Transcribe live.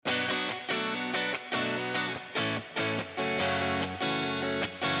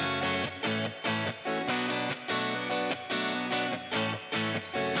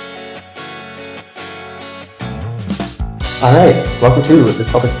All right, welcome to the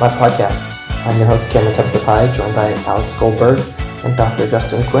Celtics Lab Podcast. I'm your host, Cameron Tepper-Pai, joined by Alex Goldberg and Dr.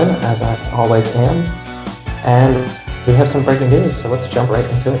 Justin Quinn, as I always am. And we have some breaking news, so let's jump right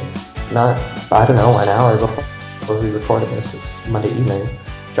into it. An hour before we recorded this, it's Monday evening.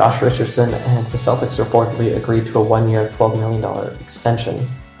 Josh Richardson and the Celtics reportedly agreed to a one-year, $12 million extension,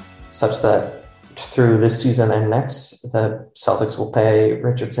 such that through this season and next, the Celtics will pay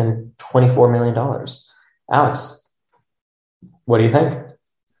Richardson $24 million. Alex, what do you think?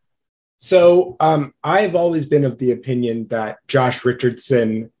 So I've always been of the opinion that Josh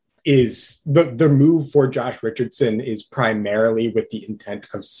Richardson is the move for Josh Richardson is primarily with the intent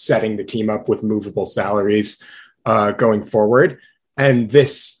of setting the team up with movable salaries going forward. And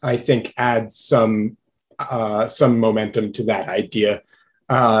this, I think, adds some momentum to that idea.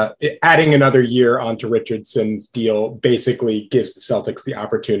 Adding another year onto Richardson's deal basically gives the Celtics the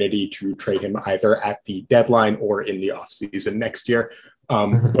opportunity to trade him either at the deadline or in the offseason next year,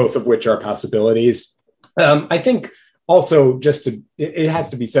 both of which are possibilities. I think also it has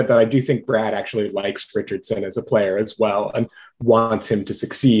to be said that I do think Brad actually likes Richardson as a player as well and wants him to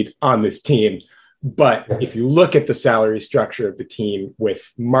succeed on this team. But if you look at the salary structure of the team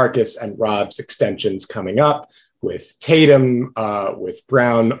with Marcus and Rob's extensions coming up, with Tatum, with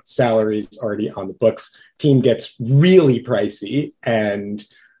Brown salaries already on the books, team gets really pricey. And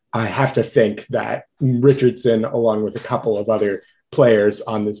I have to think that Richardson, along with a couple of other players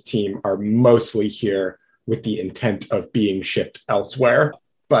on this team, are mostly here with the intent of being shipped elsewhere.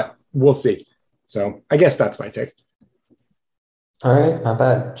 But we'll see. So I guess that's my take. All right, not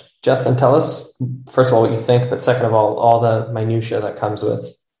bad. Justin, tell us, first of all, what you think, but second of all the minutia that comes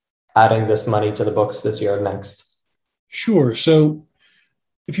with adding this money to the books this year and next. Sure. So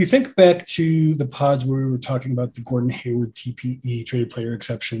if you think back to the pods where we were talking about the Gordon Hayward TPE, traded player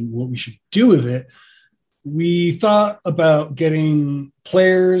exception, what we should do with it, we thought about getting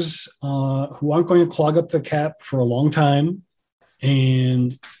players who aren't going to clog up the cap for a long time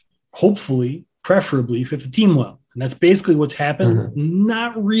and hopefully, preferably, fit the team well. And that's basically what's happened.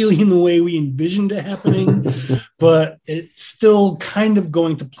 Not really in the way we envisioned it happening, but it's still kind of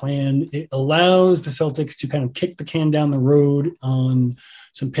going to plan. It allows the Celtics to kind of kick the can down the road on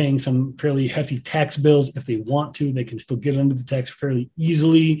paying some fairly hefty tax bills. If they want to, they can still get under the tax fairly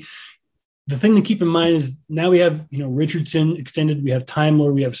easily. The thing to keep in mind is now we have, Richardson extended, we have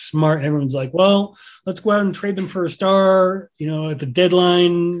Timelord, we have Smart, and everyone's like, well, let's go out and trade them for a star, at the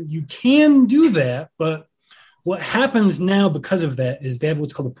deadline. You can do that, but what happens now because of that is they have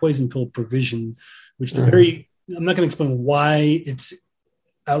what's called a poison pill provision, which I'm not going to explain why it's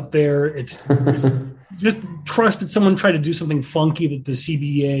out there. It's just trust that someone tried to do something funky that the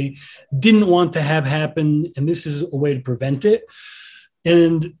CBA didn't want to have happen. And this is a way to prevent it.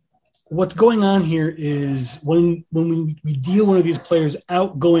 And what's going on here is when we deal one of these players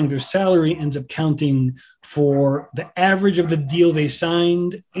outgoing, their salary ends up counting for the average of the deal they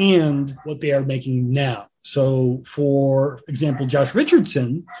signed and what they are making now. So, for example, Josh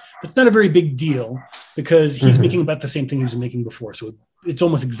Richardson, it's not a very big deal because he's making about the same thing he was making before. So it's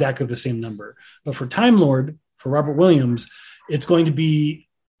almost exactly the same number. But for Timelord, for Robert Williams, it's going to be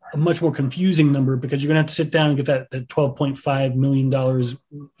a much more confusing number because you're going to have to sit down and get that $12.5 million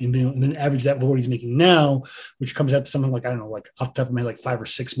and then average that with what he's making now, which comes out to something like, I don't know, like off the top of my head, like $5 or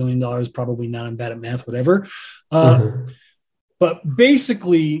 $6 million, probably not. I'm bad at math, whatever. But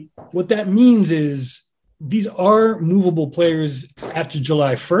basically what that means is these are movable players after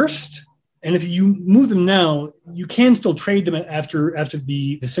July 1st. And if you move them now, you can still trade them after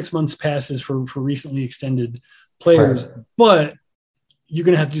the 6 months passes for recently extended players. Right. But you're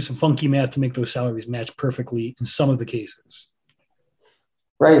going to have to do some funky math to make those salaries match perfectly in some of the cases.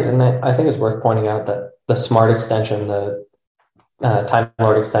 Right. And I think it's worth pointing out that the Smart extension, the Time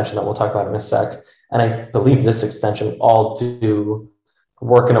Lord extension that we'll talk about in a sec, and I believe this extension all do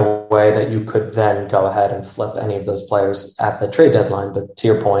work in a way that you could then go ahead and flip any of those players at the trade deadline. But to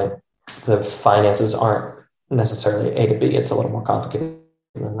your point, the finances aren't necessarily A to B. It's a little more complicated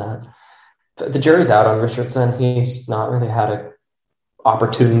than that. The jury's out on Richardson. He's not really had an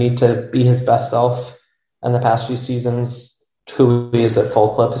opportunity to be his best self in the past few seasons. Who he is at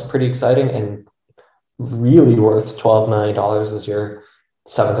full clip is pretty exciting and really worth $12 million as your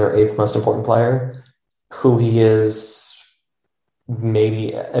seventh or eighth most important player. Who he is,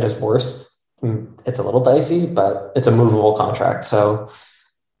 maybe at his worst, it's a little dicey, but it's a movable contract. So,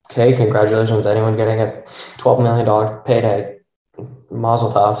 okay, congratulations, anyone getting a $12 million payday. Mazel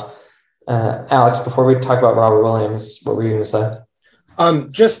tov. Alex, before we talk about Robert Williams, what were you going to say?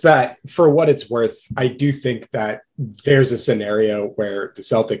 Just that for what it's worth, I do think that there's a scenario where the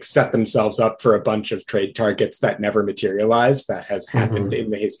Celtics set themselves up for a bunch of trade targets that never materialize. That has happened in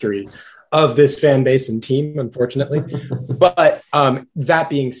the history of this fan base and team, unfortunately. But that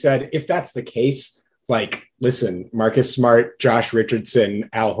being said, if that's the case, like, listen, Marcus Smart, Josh Richardson,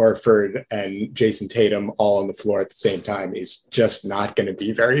 Al Horford, and Jason Tatum all on the floor at the same time is just not going to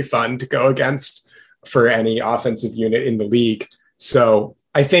be very fun to go against for any offensive unit in the league. So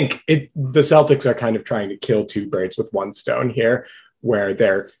I think the Celtics are kind of trying to kill two birds with one stone here, where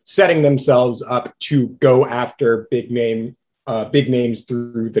they're setting themselves up to go after big names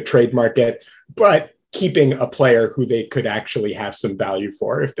through the trade market, but keeping a player who they could actually have some value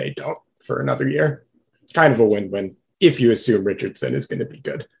for if they don't for another year. Kind of a win-win if you assume Richardson is going to be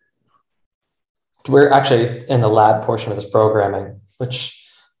good. We're actually in the lab portion of this programming, which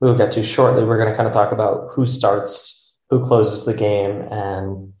we'll get to shortly. We're going to kind of talk about who starts, who closes the game,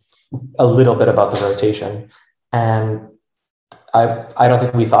 and a little bit about the rotation. And I don't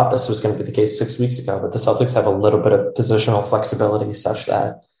think we thought this was going to be the case 6 weeks ago, but the Celtics have a little bit of positional flexibility such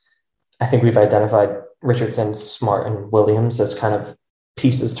that I think we've identified Richardson, Smart, and Williams as kind of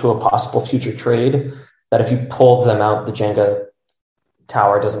pieces to a possible future trade that if you pulled them out, the Jenga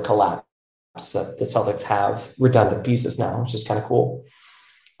tower doesn't collapse. The Celtics have redundant pieces now, which is kind of cool.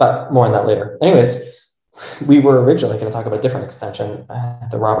 But more on that later. Anyways, we were originally going to talk about a different extension,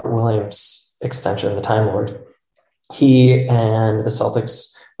 the Robert Williams extension, the Time Lord. He and the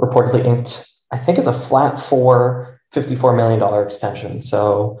Celtics reportedly inked, I think it's a flat $54 million extension.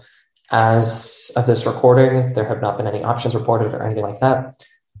 So as of this recording, there have not been any options reported or anything like that.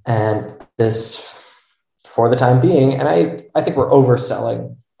 And this, for the time being, and I think we're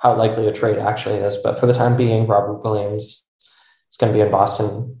overselling how likely a trade actually is, but for the time being, Robert Williams is going to be in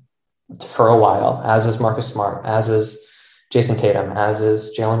Boston for a while, as is Marcus Smart, as is Jason Tatum, as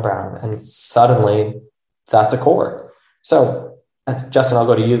is Jaylen Brown. And suddenly that's a core. So Justin, I'll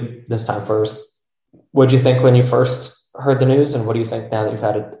go to you this time first. What did you think when you first heard the news? And what do you think now that you've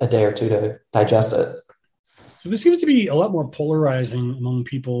had a day or two to digest it? So this seems to be a lot more polarizing among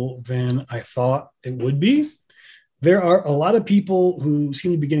people than I thought it would be. There are a lot of people who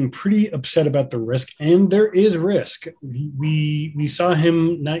seem to be getting pretty upset about the risk, and there is risk. We saw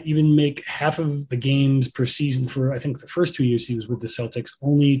him not even make half of the games per season for, I think, the first 2 years he was with the Celtics,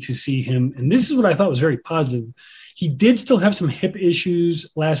 only to see him. And this is what I thought was very positive. He did still have some hip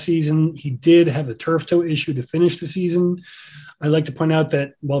issues last season. He did have the turf toe issue to finish the season. I'd like to point out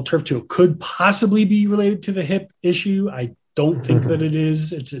that while turf toe could possibly be related to the hip issue, I don't think that it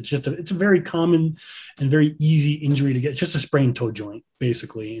is. It's a very common and very easy injury to get. It's just a sprained toe joint,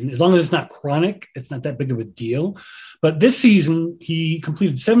 basically. And as long as it's not chronic, it's not that big of a deal. But this season, he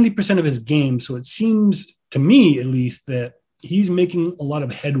completed 70% of his games. So it seems to me, at least, that he's making a lot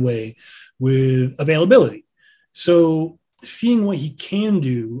of headway with availability. So seeing what he can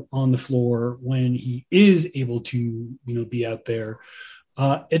do on the floor when he is able to, be out there,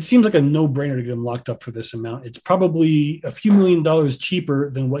 it seems like a no-brainer to get him locked up for this amount. It's probably a few $1 million cheaper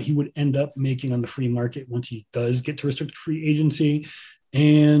than what he would end up making on the free market once he does get to restricted free agency.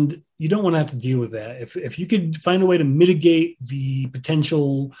 And you don't want to have to deal with that. If you could find a way to mitigate the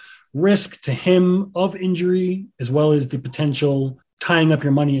potential risk to him of injury, as well as the potential tying up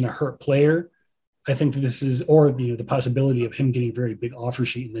your money in a hurt player, I think that this is, or the possibility of him getting a very big offer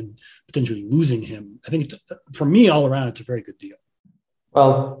sheet and then potentially losing him. I think for me, all around, it's a very good deal.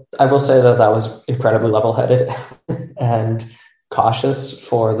 Well, I will say that was incredibly level-headed and cautious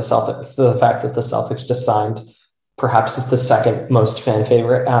for the Celtics. The fact that the Celtics just signed perhaps the second most fan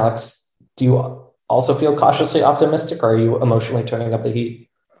favorite. Alex, do you also feel cautiously optimistic, or are you emotionally turning up the heat?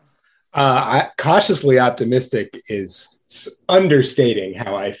 Cautiously optimistic is understating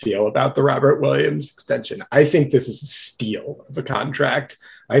how I feel about the Robert Williams extension. I think this is a steal of a contract.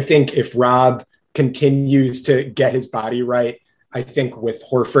 I think if Rob continues to get his body right, I think with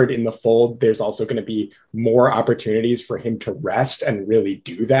Horford in the fold, there's also going to be more opportunities for him to rest and really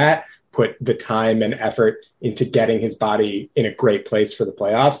do that, put the time and effort into getting his body in a great place for the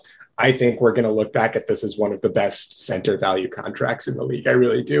playoffs. I think we're going to look back at this as one of the best center value contracts in the league. I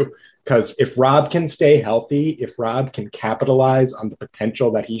really do. Because if Rob can stay healthy, if Rob can capitalize on the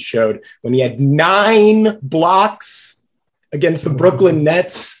potential that he showed when he had 9 blocks against the Brooklyn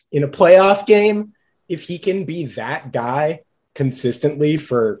Nets in a playoff game, if he can be that guy consistently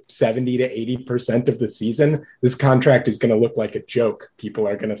for 70 to 80% of the season, this contract is going to look like a joke. People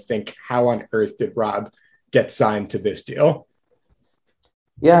are going to think, how on earth did Rob get signed to this deal?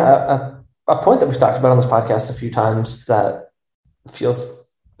 Yeah, a point that we've talked about on this podcast a few times that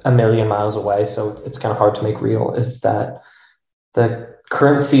feels a million miles away, so it's kind of hard to make real, is that The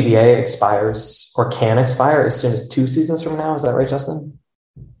current CBA expires or can expire as soon as 2 seasons from now. Is that right, Justin?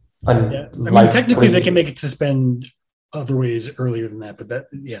 Yeah. I mean, technically they can make it suspend other ways earlier than that, but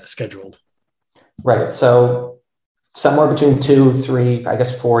scheduled. Right. So somewhere between 2, 3, I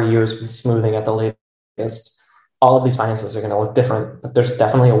guess 4 years with smoothing at the latest. All of these finances are going to look different, but there's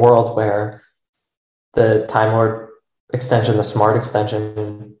definitely a world where the Time Lord extension, the Smart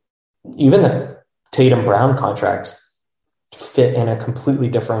extension, even the Tatum Brown contracts fit in a completely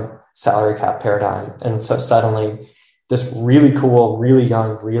different salary cap paradigm. And so suddenly this really cool, really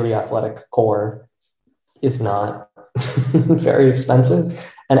young, really athletic core is not very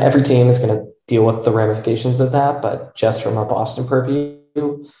expensive. And every team is going to deal with the ramifications of that. But just from a Boston purview,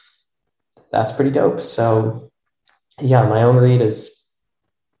 that's pretty dope. So yeah, my own read is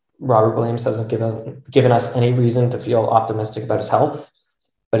Robert Williams hasn't given us any reason to feel optimistic about his health,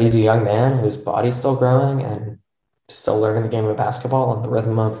 but he's a young man whose body's still growing and still learning the game of basketball and the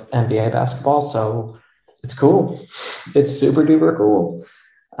rhythm of NBA basketball. So it's cool. It's super duper cool.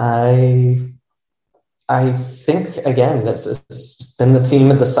 I think, again, this has been the theme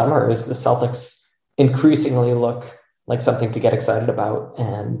of the summer is the Celtics increasingly look like something to get excited about.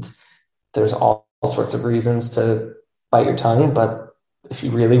 And there's all sorts of reasons to bite your tongue, but if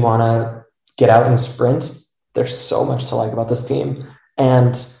you really want to get out and sprint, there's so much to like about this team.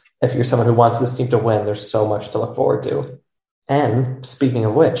 And if you're someone who wants this team to win, there's so much to look forward to. And speaking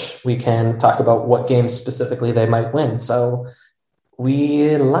of which, we can talk about what games specifically they might win. So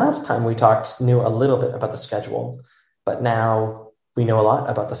last time we talked knew a little bit about the schedule, but now we know a lot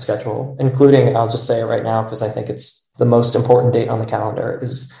about the schedule, including, I'll just say it right now because I think it's the most important date on the calendar,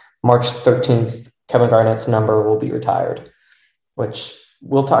 is March 13th. Kevin Garnett's number will be retired, which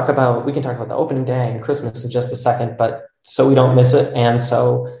we can talk about the opening day and Christmas in just a second, but so we don't miss it. And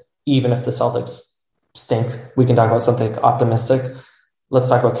so even if the Celtics stink, we can talk about something optimistic. Let's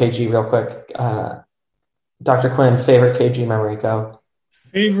talk about KG real quick. Dr. Quinn, favorite KG memory, go.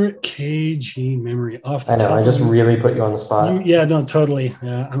 Favorite KG memory off the top. I know, I just really put you on the spot. Yeah, no, totally.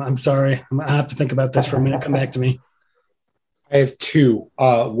 I'm sorry. I have to think about this for a minute. Come back to me. I have 2.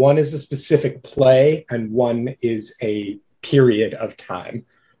 One is a specific play and one is a period of time.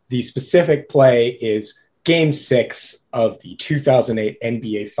 The specific play is Game 6 of the 2008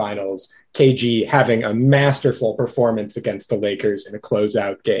 NBA Finals, KG having a masterful performance against the Lakers in a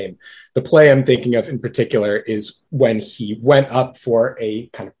closeout game. The play I'm thinking of in particular is when he went up for a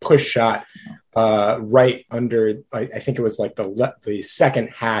kind of push shot right under, I think it was like the second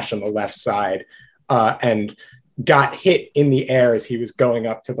hash on the left side, and got hit in the air as he was going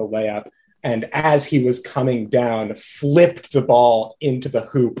up to the layup. And as he was coming down, flipped the ball into the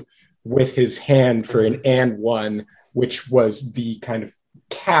hoop with his hand for an and one, which was the kind of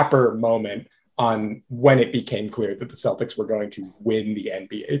capper moment on when it became clear that the Celtics were going to win the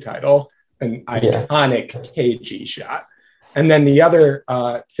NBA title. An iconic KG shot. And then the other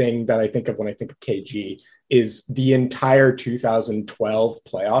thing that I think of when I think of KG is the entire 2012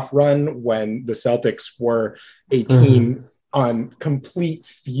 playoff run when the Celtics were a team on complete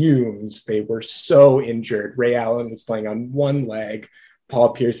fumes. They were so injured. Ray Allen was playing on one leg.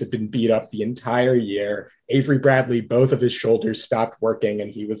 Paul Pierce had been beat up the entire year. Avery Bradley, both of his shoulders stopped working,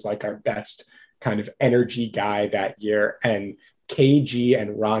 and he was like our best kind of energy guy that year. And KG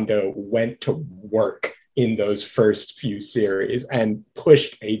and Rondo went to work in those first few series and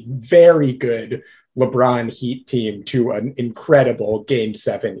pushed a very good LeBron Heat team to an incredible Game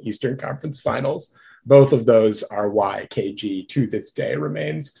 7 Eastern Conference Finals. Both of those are why KG to this day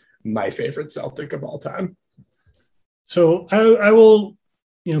remains my favorite Celtic of all time. So I will,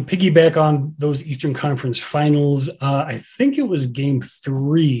 piggyback on those Eastern Conference Finals. I think it was Game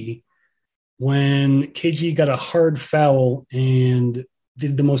 3 when KG got a hard foul and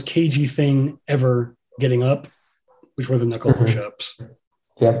did the most KG thing ever, getting up, which were the knuckle push-ups.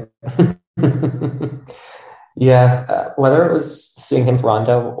 Yep. Whether it was seeing him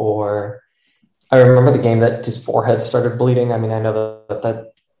Rondo or I remember the game that his forehead started bleeding. I mean, I know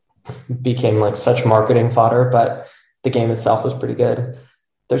that became like such marketing fodder, but the game itself was pretty good.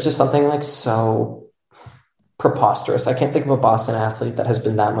 There's just something like so preposterous. I can't think of a Boston athlete that has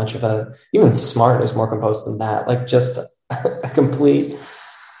been that much of even Smart is more composed than that. Like just a complete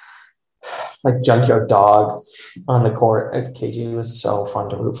like junkyard dog on the court. KG was so fun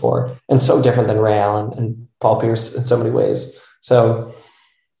to root for and so different than Ray Allen and Paul Pierce in so many ways. So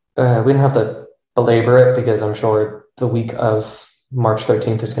we didn't have to belabor it because I'm sure the week of March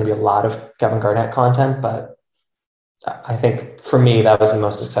 13th, there's going to be a lot of Kevin Garnett content, but I think for me, that was the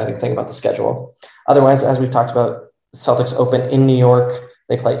most exciting thing about the schedule. Otherwise, as we've talked about, Celtics open in New York.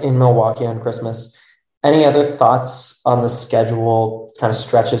 They play in Milwaukee on Christmas. Any other thoughts on the schedule, kind of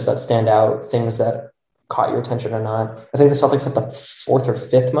stretches that stand out, things that caught your attention or not? I think the Celtics have the 4th or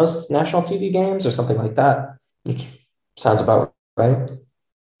 5th most national TV games or something like that, which sounds about right.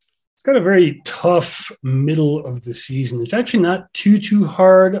 It's got a very tough middle of the season. It's actually not too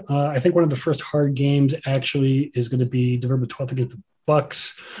hard. I think one of the first hard games actually is going to be November 12th against the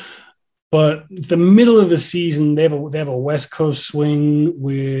Bucks. But the middle of the season, they have a West Coast swing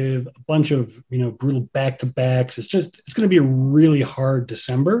with a bunch of brutal back-to-backs. It's going to be a really hard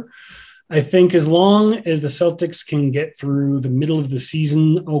December. I think as long as the Celtics can get through the middle of the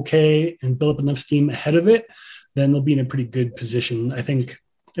season okay and build up enough steam ahead of it, then they'll be in a pretty good position. I think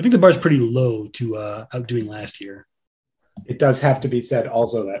the bar's pretty low to outdoing last year. It does have to be said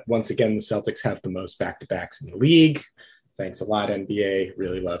also that once again the Celtics have the most back-to-backs in the league. Thanks a lot, NBA.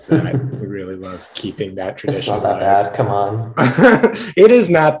 Really love that. We really love keeping that tradition. It's not that bad. Come on. It is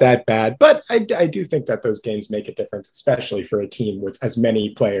not that bad, but I do think that those games make a difference, especially for a team with as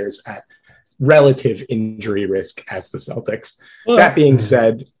many players at relative injury risk as the Celtics. Well, that being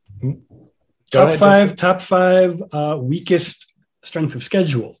said, top five weakest strength of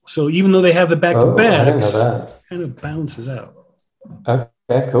schedule. So even though they have the back-to-backs, kind of balances out.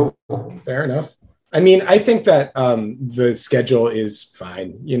 Okay, cool. Fair enough. I mean, I think that the schedule is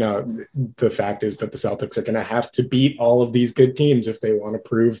fine. The fact is that the Celtics are going to have to beat all of these good teams if they want to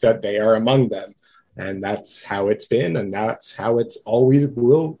prove that they are among them. And that's how it's been. And that's how it's always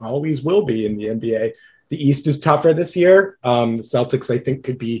will be in the NBA. The East is tougher this year. The Celtics, I think,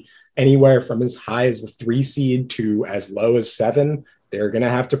 could be anywhere from as high as the 3 seed to as low as 7. They're going to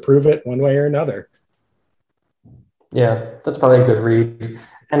have to prove it one way or another. Yeah, that's probably a good read.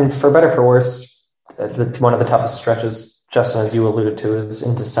 And for better or for worse, one of the toughest stretches, Justin, as you alluded to, is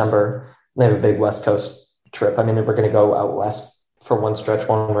in December. They have a big West Coast trip. I mean, they were going to go out west for one stretch,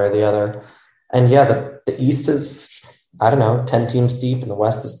 one way or the other. And yeah, the East is, 10 teams deep, and the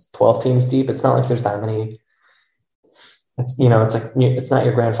West is 12 teams deep. It's not like there's that many. It's it's not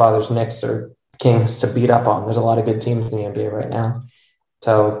your grandfather's Knicks or Kings to beat up on. There's a lot of good teams in the NBA right now.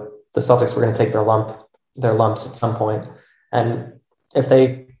 So the Celtics were going to take their lumps at some point. And if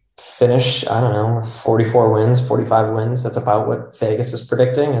they finish, 44 wins, 45 wins, that's about what Vegas is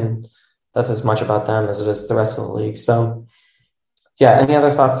predicting. And that's as much about them as it is the rest of the league. So yeah, any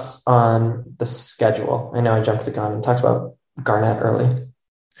other thoughts on the schedule? I know I jumped the gun and talked about Garnett early.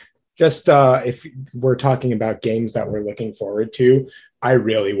 Just if we're talking about games that we're looking forward to, I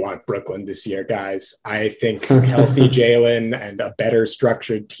really want Brooklyn this year, guys. I think healthy Jalen and a better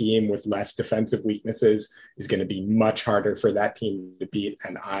structured team with less defensive weaknesses is going to be much harder for that team to beat.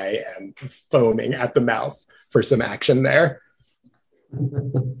 And I am foaming at the mouth for some action there.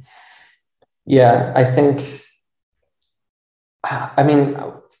 Yeah, I think,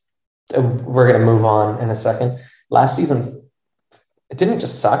 we're going to move on in a second. Last season, it didn't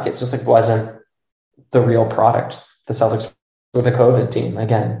just suck. It just wasn't the real product. The Celtics were the COVID team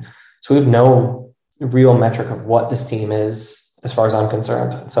again. So we have no real metric of what this team is as far as I'm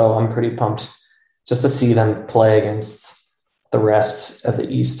concerned. So I'm pretty pumped just to see them play against the rest of the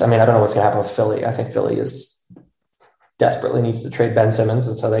East. I mean, I don't know what's going to happen with Philly. I think Philly desperately needs to trade Ben Simmons,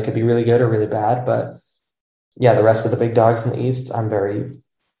 and so they could be really good or really bad. But yeah, the rest of the big dogs in the East, I'm very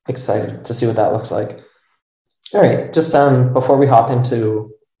excited to see what that looks like. All right, just before we hop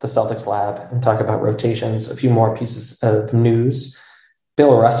into the Celtics lab and talk about rotations, a few more pieces of news.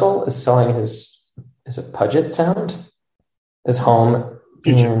 Bill Russell is selling his Puget Sound? His home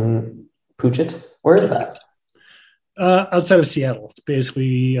in Puget. Where is that? Outside of Seattle. It's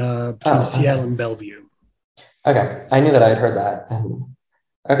basically between Seattle and Bellevue. Okay, I knew that I had heard that.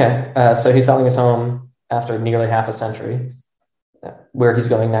 Okay, so he's selling his home after nearly half a century. Where he's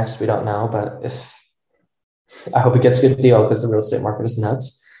going next, we don't know, but I hope he gets a good deal because the real estate market is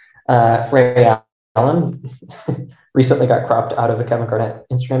nuts. Ray Allen recently got cropped out of a Kevin Garnett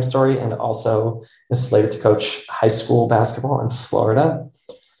Instagram story and also is slated to coach high school basketball in Florida.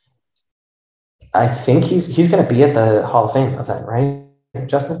 I think he's going to be at the Hall of Fame event, right,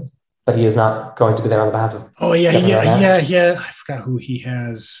 Justin? But he is not going to be there on behalf of. Oh yeah. I forgot who he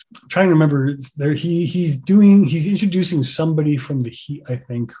has. I'm trying to remember. He's introducing somebody from the Heat, I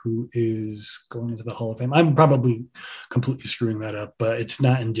think, who is going into the Hall of Fame. I'm probably completely screwing that up, but it's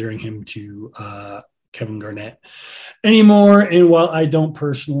not endearing him to Kevin Garnett anymore. And while I don't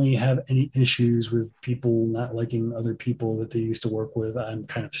personally have any issues with people not liking other people that they used to work with, I'm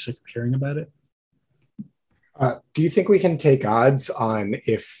kind of sick of hearing about it. Do you think we can take odds on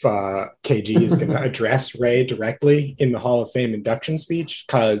if KG is going to address Ray directly in the Hall of Fame induction speech?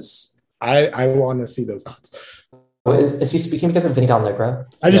 Because I want to see those odds. is he speaking because of Vinny Del Negro?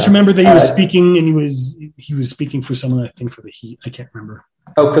 I just remember that he was speaking, and he was speaking for someone, I think, for the Heat. I can't remember.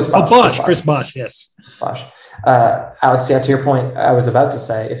 Oh, Chris Bosh. Chris Bosh, yes. Bosh. Alex, yeah, to your point, I was about to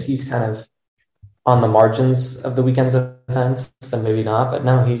say, if he's kind of on the margins of the weekend's events, then maybe not. But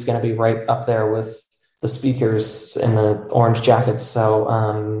no, he's going to be right up there with the speakers in the orange jackets.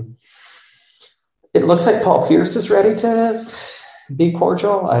 So it looks like Paul Pierce is ready to be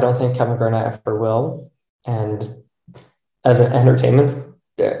cordial. I don't think Kevin Garnett ever will. And as an entertainment,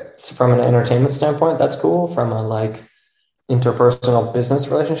 from an entertainment standpoint, that's cool. From a like interpersonal business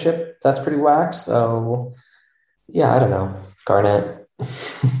relationship, that's pretty whack. So yeah, I don't know. Garnett.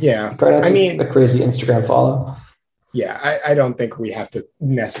 Yeah. Garnett's a crazy Instagram follow. Yeah, I don't think we have to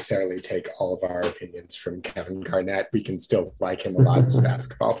necessarily take all of our opinions from Kevin Garnett. We can still like him a lot as a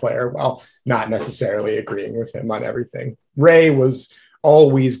basketball player while not necessarily agreeing with him on everything. Ray was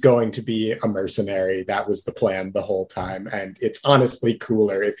always going to be a mercenary. That was the plan the whole time. And it's honestly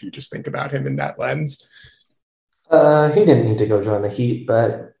cooler if you just think about him in that lens. He didn't need to go join the Heat,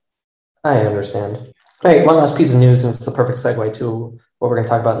 but I understand. All right, one last piece of news, and it's the perfect segue to what we're going to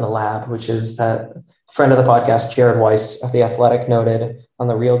talk about in the lab, which is that friend of the podcast, Jared Weiss of The Athletic, noted on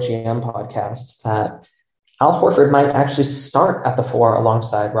the Real GM podcast that Al Horford might actually start at the 4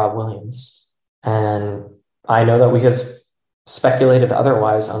 alongside Rob Williams. And I know that we have speculated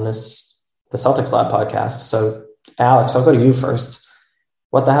otherwise on the Celtics Lab podcast. So, Alex, I'll go to you first.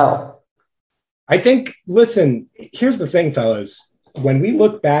 What the hell? I think, listen, here's the thing, fellas. When we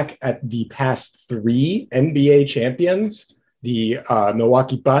look back at the past 3 NBA champions, the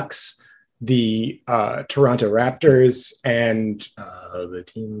Milwaukee Bucks, the Toronto Raptors, and the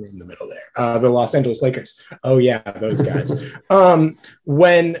team in the middle there, the Los Angeles Lakers. Oh, yeah, those guys.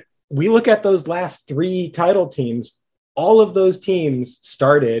 When we look at those last 3 title teams, all of those teams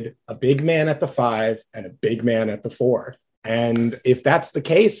started a big man at the 5 and a big man at the 4. And if that's the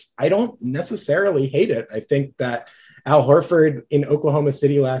case, I don't necessarily hate it. I think that Al Horford in Oklahoma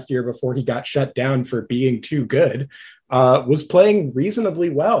City last year, before he got shut down for being too good, was playing reasonably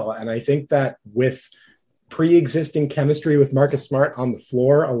well. And I think that with pre-existing chemistry with Marcus Smart on the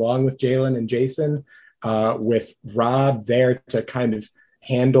floor, along with Jalen and Jason, with Rob there to kind of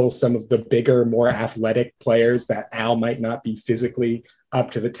handle some of the bigger, more athletic players that Al might not be physically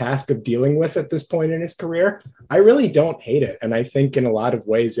up to the task of dealing with at this point in his career, I really don't hate it. And I think in a lot of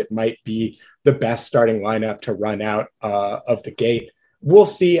ways, it might be the best starting lineup to run out of the gate. We'll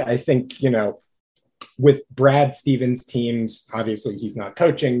see. I think, with Brad Stevens' teams, obviously he's not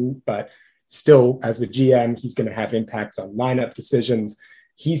coaching, but still as the GM, he's going to have impacts on lineup decisions.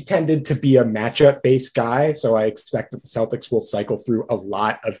 He's tended to be a matchup-based guy, so I expect that the Celtics will cycle through a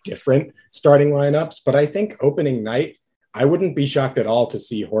lot of different starting lineups. But I think opening night, I wouldn't be shocked at all to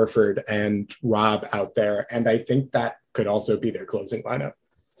see Horford and Rob out there. And I think that could also be their closing lineup.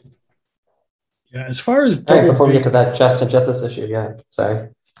 Yeah, as far as before we get to that justice issue, yeah, sorry.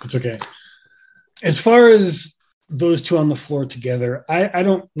 It's okay. As far as those two on the floor together, I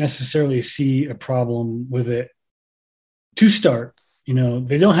don't necessarily see a problem with it to start.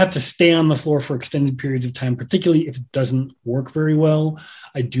 They don't have to stay on the floor for extended periods of time, particularly if it doesn't work very well.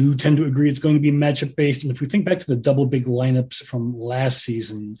 I do tend to agree it's going to be matchup based. And if we think back to the double big lineups from last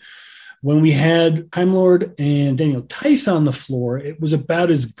season, when we had Timelord and Daniel Tice on the floor, it was about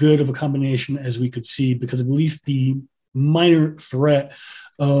as good of a combination as we could see because of at least the minor threat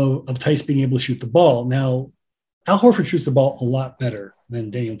of Tice being able to shoot the ball. Now, Al Horford shoots the ball a lot better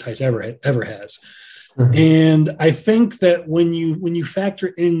than Daniel Tice ever has. Mm-hmm. And I think that when you factor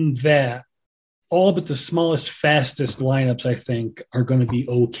in that, all but the smallest, fastest lineups, I think, are going to be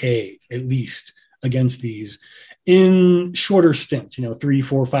okay, at least against these in shorter stints, 3,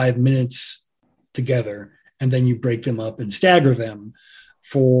 4, 5 minutes together. And then you break them up and stagger them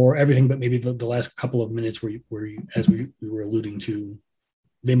for everything, but maybe the last couple of minutes where you, as we were alluding to,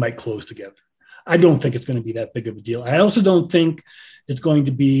 they might close together. I don't think it's going to be that big of a deal. I also don't think it's going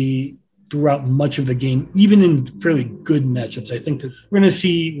to be throughout much of the game, even in fairly good matchups. I think that we're going to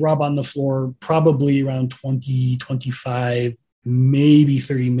see Rob on the floor probably around 20, 25, maybe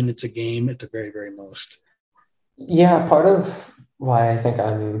 30 minutes a game at the very, very most. Yeah, part of why I think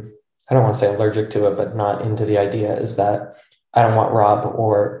I don't want to say allergic to it, but not into the idea is that I don't want Rob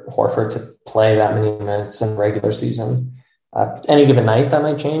or Horford to play that many minutes in regular season. Any given night that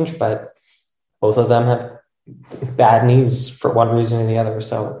might change, but both of them have bad knees for one reason or the other.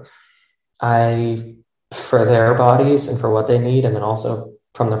 So for their bodies and for what they need, and then also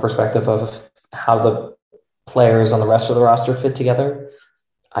from the perspective of how the players on the rest of the roster fit together,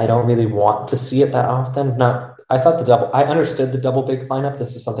 I don't really want to see it that often. I understood the double big lineup.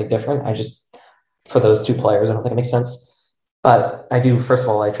 This is something different. for those two players. I don't think it makes sense. But I do, first of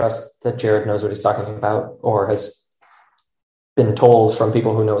all, I trust that Jared knows what he's talking about or has been told from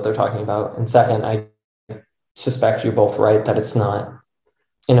people who know what they're talking about. And second, I suspect you're both right that it's not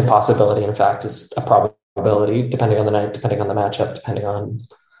an impossibility. In fact, it's a probability, depending on the night, depending on the matchup, depending on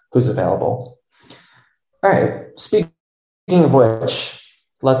who's available. All right. Speaking of which,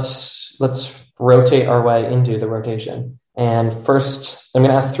 let's rotate our way into the rotation. And first, I'm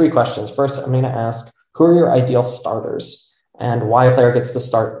going to ask 3 questions. First, I'm going to ask, who are your ideal starters and why a player gets to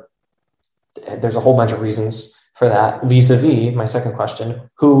start? There's a whole bunch of reasons for that. Vis-a-vis, my second question,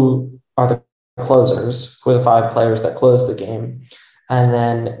 who are the closers? Who are the 5 players that close the game? And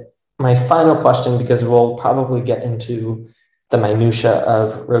then my final question, because we'll probably get into the minutia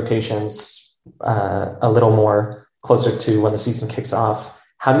of rotations a little more closer to when the season kicks off.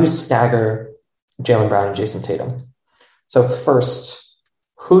 How do you stagger Jaylen Brown and Jason Tatum? So first,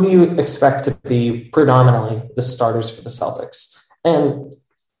 who do you expect to be predominantly the starters for the Celtics? And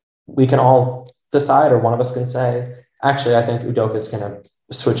we can all decide, or one of us can say, actually, I think Udoka is going to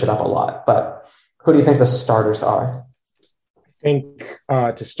switch it up a lot. But who do you think the starters are? I think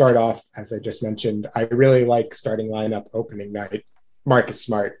to start off, as I just mentioned, I really like starting lineup opening night. Marcus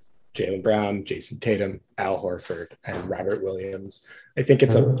Smart, Jaylen Brown, Jason Tatum, Al Horford, and Robert Williams. I think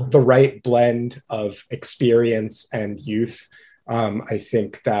it's the right blend of experience and youth. I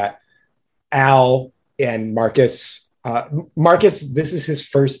think that Al and Marcus, this is his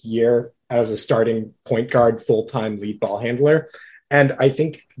first year as a starting point guard, full-time lead ball handler. And I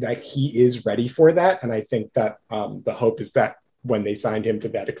think that he is ready for that. And I think that the hope is that when they signed him to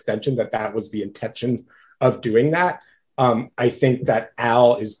that extension, that was the intention of doing that. I think that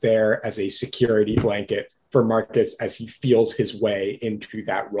Al is there as a security blanket for Marcus as he feels his way into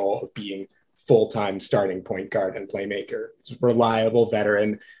that role of being full-time starting point guard and playmaker. He's a reliable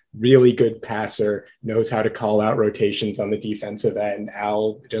veteran, really good passer, knows how to call out rotations on the defensive end.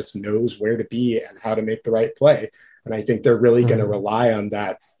 Al just knows where to be and how to make the right play. And I think they're really going to rely on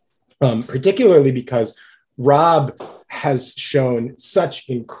that, particularly because Rob has shown such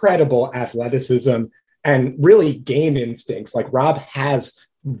incredible athleticism and really game instincts. Like Rob has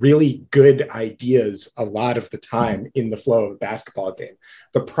really good ideas a lot of the time in the flow of a basketball game.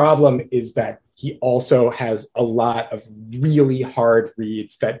 The problem is that he also has a lot of really hard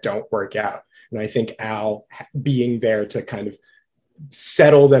reads that don't work out. And I think Al being there to kind of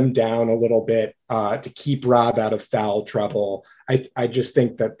settle them down a little bit, to keep Rob out of foul trouble, I just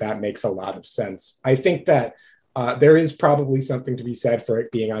think that makes a lot of sense. I think that there is probably something to be said for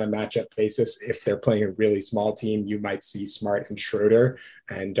it being on a matchup basis. If they're playing a really small team, you might see Smart and Schroeder,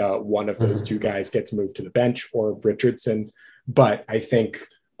 and one of those two guys gets moved to the bench, or Richardson. But I think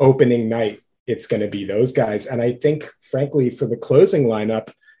opening night, it's going to be those guys. And I think, frankly, for the closing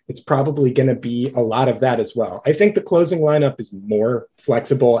lineup, it's probably going to be a lot of that as well. I think the closing lineup is more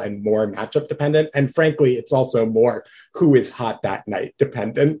flexible and more matchup dependent. And frankly, it's also more who is hot that night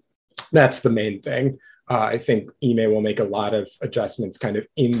dependent. That's the main thing. I think Ime will make a lot of adjustments kind of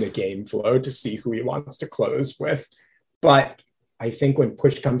in the game flow to see who he wants to close with. But I think when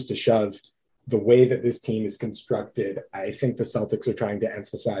push comes to shove, the way that this team is constructed, I think the Celtics are trying to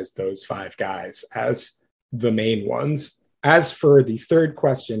emphasize those 5 guys as the main ones. As for the third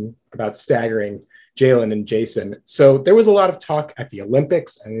question about staggering Jaylen and Jason, so there was a lot of talk at the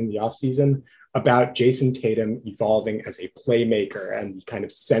Olympics and in the offseason about Jason Tatum evolving as a playmaker and the kind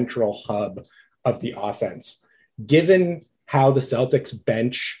of central hub of the offense. Given how the Celtics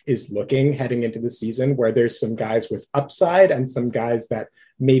bench is looking heading into the season, where there's some guys with upside and some guys that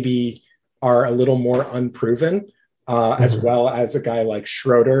maybe are a little more unproven, as well as a guy like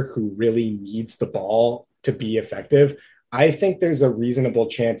Schroeder who really needs the ball to be effective, I think there's a reasonable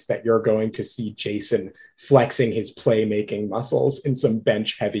chance that you're going to see Jason flexing his playmaking muscles in some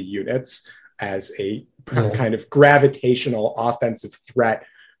bench heavy units as a kind of gravitational offensive threat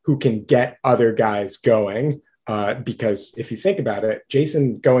who can get other guys going. Because if you think about it,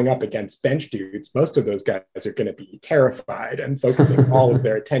 Jason going up against bench dudes, most of those guys are going to be terrified and focusing all of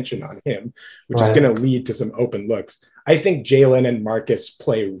their attention on him, which is going to lead to some open looks. I think Jaylen and Marcus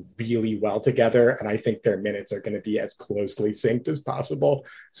play really well together, and I think their minutes are going to be as closely synced as possible.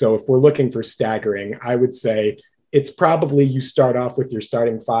 So if we're looking for staggering, I would say it's probably you start off with your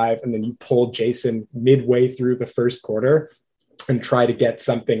starting 5, and then you pull Jason midway through the first quarter and try to get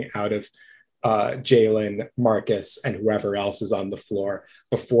something out of Jaylen, Marcus, and whoever else is on the floor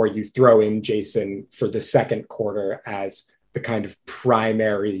before you throw in Jason for the second quarter as the kind of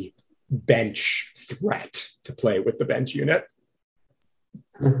primary bench threat to play with the bench unit.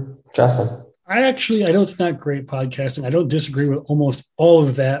 Justin. I know it's not great podcasting. I don't disagree with almost all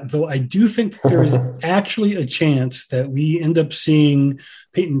of that, though I do think there is actually a chance that we end up seeing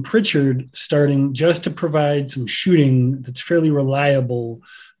Peyton Pritchard starting just to provide some shooting that's fairly reliable,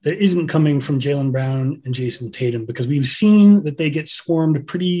 that isn't coming from Jaylen Brown and Jason Tatum, because we've seen that they get swarmed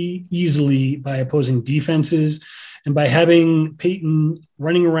pretty easily by opposing defenses. And by having Peyton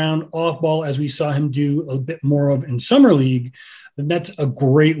running around off ball, as we saw him do a bit more of in Summer League, then that's a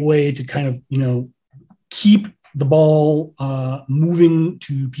great way to kind of, keep the ball moving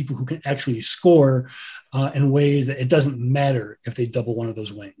to people who can actually score in ways that it doesn't matter if they double one of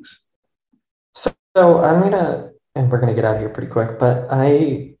those wings. So and we're gonna get out of here pretty quick, but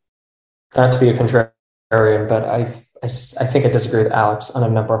not to be a contrarian, but I think I disagree with Alex on a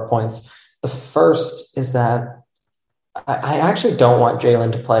number of points. The first is that I actually don't want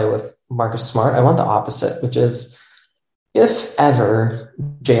Jaylen to play with Marcus Smart. I want the opposite, which is if ever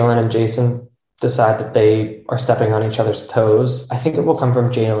Jaylen and Jason decide that they are stepping on each other's toes, I think it will come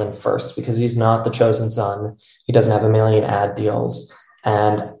from Jaylen first, because he's not the chosen son. He doesn't have a million ad deals,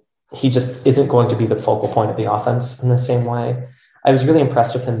 and he just isn't going to be the focal point of the offense in the same way. I was really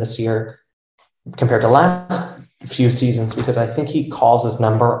impressed with him this year compared to last few seasons, because I think he calls his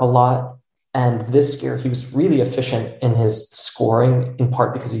number a lot. And this year, he was really efficient in his scoring, in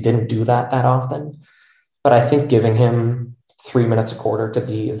part because he didn't do that often. But I think giving him 3 minutes a quarter to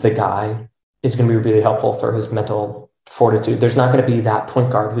be the guy is going to be really helpful for his mental fortitude. There's not going to be that point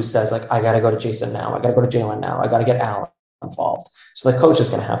guard who says, like, I got to go to Jason now. I got to go to Jaylen now. I got to get Allen involved. So the coach is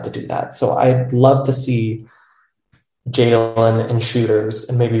going to have to do that. So I'd love to see Jaylen and shooters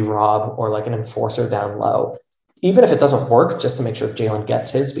and maybe Rob or like an enforcer down low, even if it doesn't work, just to make sure Jaylen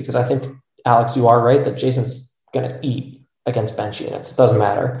gets his, because I think, Alex, you are right that Jason's going to eat against bench units. It doesn't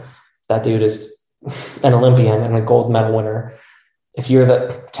matter. That dude is an Olympian and a gold medal winner. If you're the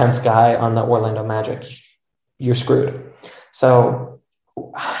 10th guy on the Orlando Magic, you're screwed. So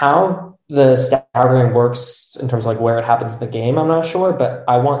how the staggering works in terms of like where it happens in the game, I'm not sure, but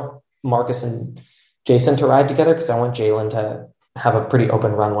I want Marcus and Jason to ride together because I want Jaylen to have a pretty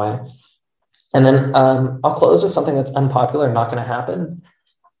open runway. And then I'll close with something that's unpopular, not going to happen.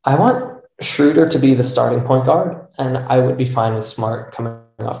 I want Schroeder to be the starting point guard, and I would be fine with Smart coming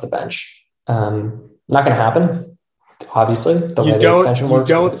off the bench. Not going to happen, obviously. The way the extension works,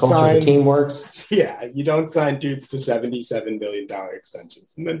 the culture of the team works. Yeah, you don't sign dudes to $77 million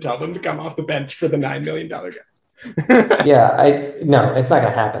extensions and then tell them to come off the bench for the $9 million guy. No, it's not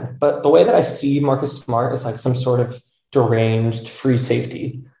going to happen. But the way that I see Marcus Smart is like some sort of deranged free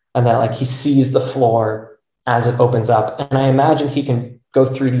safety, and that like he sees the floor as it opens up. And I imagine he can go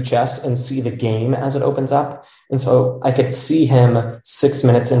 3D chess and see the game as it opens up. And so I could see him 6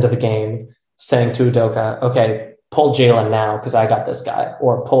 minutes into the game saying to Udoka, okay, pull Jaylen now because I got this guy,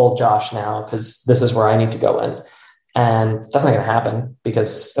 or pull Josh now because this is where I need to go in. And that's not going to happen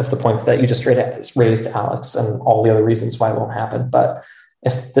because of the point that you just raised, Alex, and all the other reasons why it won't happen. But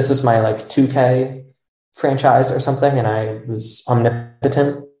if this is my like 2K franchise or something and I was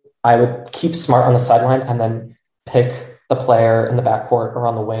omnipotent, I would keep Smart on the sideline and then pick the player in the backcourt or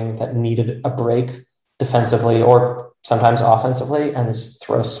on the wing that needed a break defensively or sometimes offensively, and just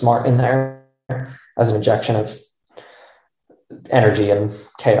throw Smart in there as an injection of energy and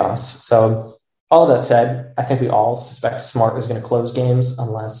chaos. So all of that said, I think we all suspect Smart is going to close games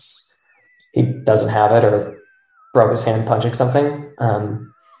unless he doesn't have it or broke his hand punching something.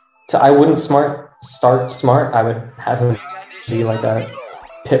 So I wouldn't start Smart. I would have him be like a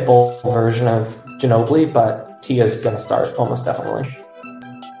Pitbull version of Ginobili, but he is going to start almost definitely.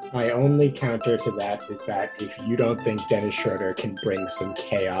 My only counter to that is that if you don't think Dennis Schroeder can bring some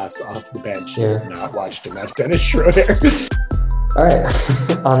chaos off the bench, you've not watched enough Dennis Schroeder. All right.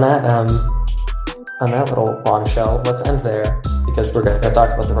 on that little bombshell, let's end there because we're going to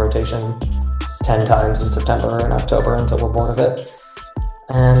talk about the rotation 10 times in September and October until we're bored of it.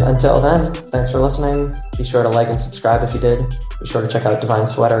 And until then, thanks for listening. Be sure to like and subscribe if you did. Be sure to check out Divine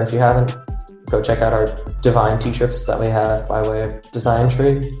Sweater if you haven't. Go check out our Divine t-shirts that we have by way of Design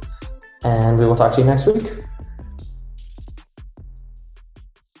Tree. And we will talk to you next week.